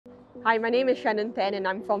Hi, my name is Shannon and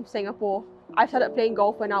I'm from Singapore. I started playing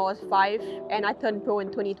golf when I was 5 and I turned pro in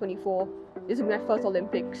 2024. This is my first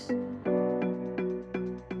Olympics.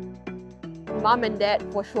 Mum and Dad,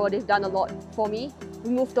 for sure, they've done a lot for me. We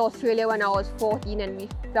moved to Australia when I was 14 and we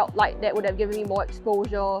felt like that would have given me more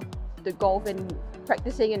exposure to golf and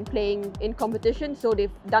practicing and playing in competition. So they've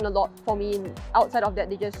done a lot for me. And outside of that,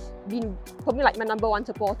 they've just been probably like my #1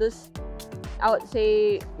 supporters. I would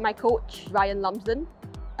say my coach, Ryan Lumsden.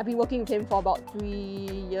 I've been working with him for about 3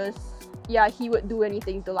 years. Yeah, he would do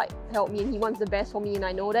anything to like help me and he wants the best for me and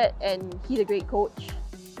I know that, and he's a great coach.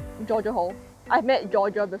 Georgia Hall. I've met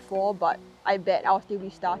Georgia before, but I bet I'll still be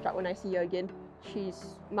starstruck when I see her again. She's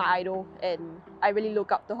my idol and I really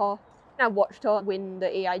look up to her. I watched her win the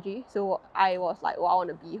AIG, so I was like, well, I want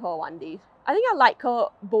to be her one day. I think I like her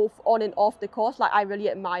both on and off the course. Like, I really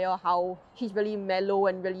admire how she's really mellow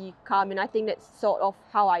and really calm, and I think that's sort of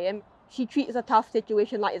how I am. She treats a tough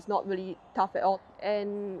situation like it's not really tough at all.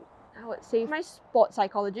 And I would say my sports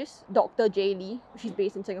psychologist, Dr. Jay Lee, she's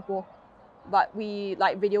based in Singapore, but we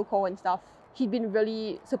like video call and stuff. She's been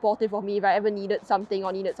really supportive of me. If I ever needed something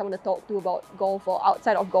or needed someone to talk to about golf or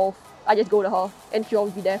outside of golf, I just go to her and she'll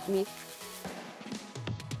always be there for me.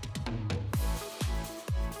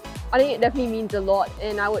 I think it definitely means a lot,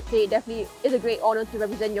 and I would say it definitely is a great honour to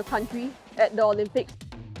represent your country at the Olympics.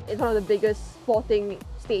 It's one of the biggest sporting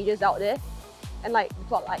stages out there, and like it's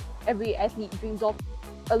what like every athlete dreams of.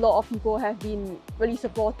 A lot of people have been really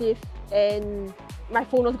supportive, and my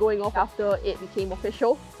phone was going off after it became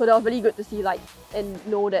official. So that was really good to see and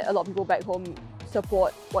know that a lot of people back home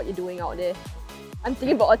support what you're doing out there. I'm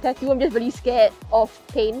thinking about a tattoo. I'm just really scared of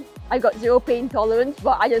pain. I got 0 pain tolerance,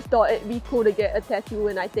 but I just thought it'd be cool to get a tattoo,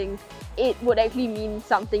 and I think it would actually mean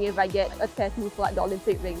something if I get a tattoo for like the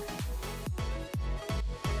Olympic rings.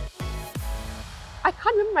 I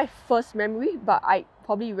can't remember my first memory, but I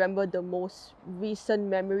probably remember the most recent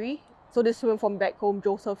memory. So this swimmer from back home,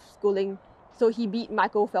 Joseph Schooling, so he beat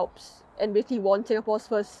Michael Phelps and basically won Singapore's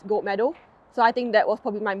first gold medal. So I think that was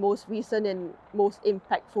probably my most recent and most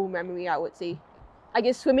impactful memory, I would say. I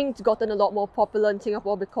guess swimming's gotten a lot more popular in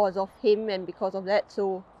Singapore because of him and because of that,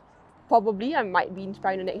 so probably I might be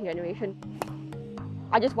inspiring the next generation.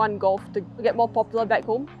 I just want golf to get more popular back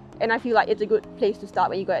home, and I feel like it's a good place to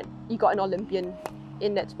start when you got an Olympian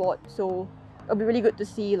in that sport. So it'll be really good to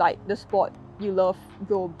see like the sport you love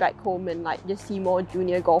grow back home and like just see more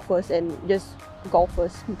junior golfers and just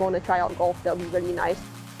golfers who want to try out golf. That'll be really nice.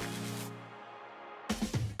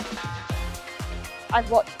 I've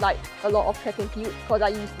watched like a lot of track and field because I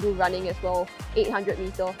used to do running as well, 800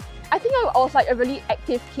 meter. I think I was like a really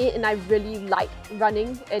active kid and I really liked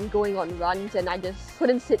running and going on runs, and I just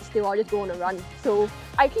couldn't sit still, I just go on a run. So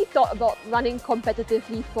I actually thought about running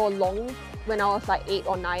competitively for long when I was like 8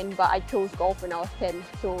 or 9, but I chose golf when I was 10.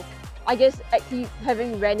 So I guess actually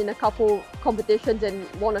having ran in a couple competitions and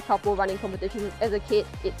won a couple running competitions as a kid,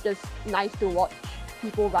 it's just nice to watch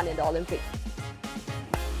people run at the Olympics.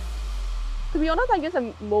 To be honest, I guess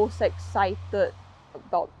I'm most excited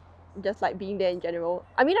about just like being there in general.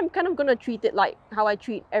 I mean, I'm kind of gonna treat it like how I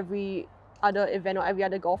treat every other event or every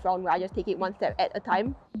other golf round, where I just take it one step at a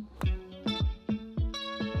time.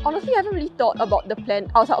 Honestly, I haven't really thought about the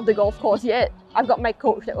plan outside of the golf course yet. I've got my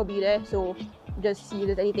coach that will be there, so just see if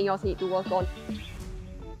there's anything else I need to work on.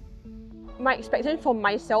 My expectation for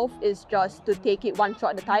myself is just to take it one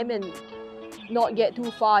shot at a time and not get too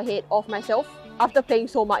far ahead of myself. After playing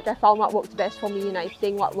so much, I found what works best for me, and I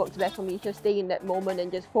think what works best for me is just staying in that moment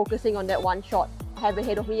and just focusing on that one shot I have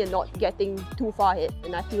ahead of me and not getting too far ahead.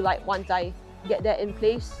 And I feel like once I get that in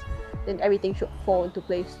place, then everything should fall into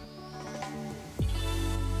place.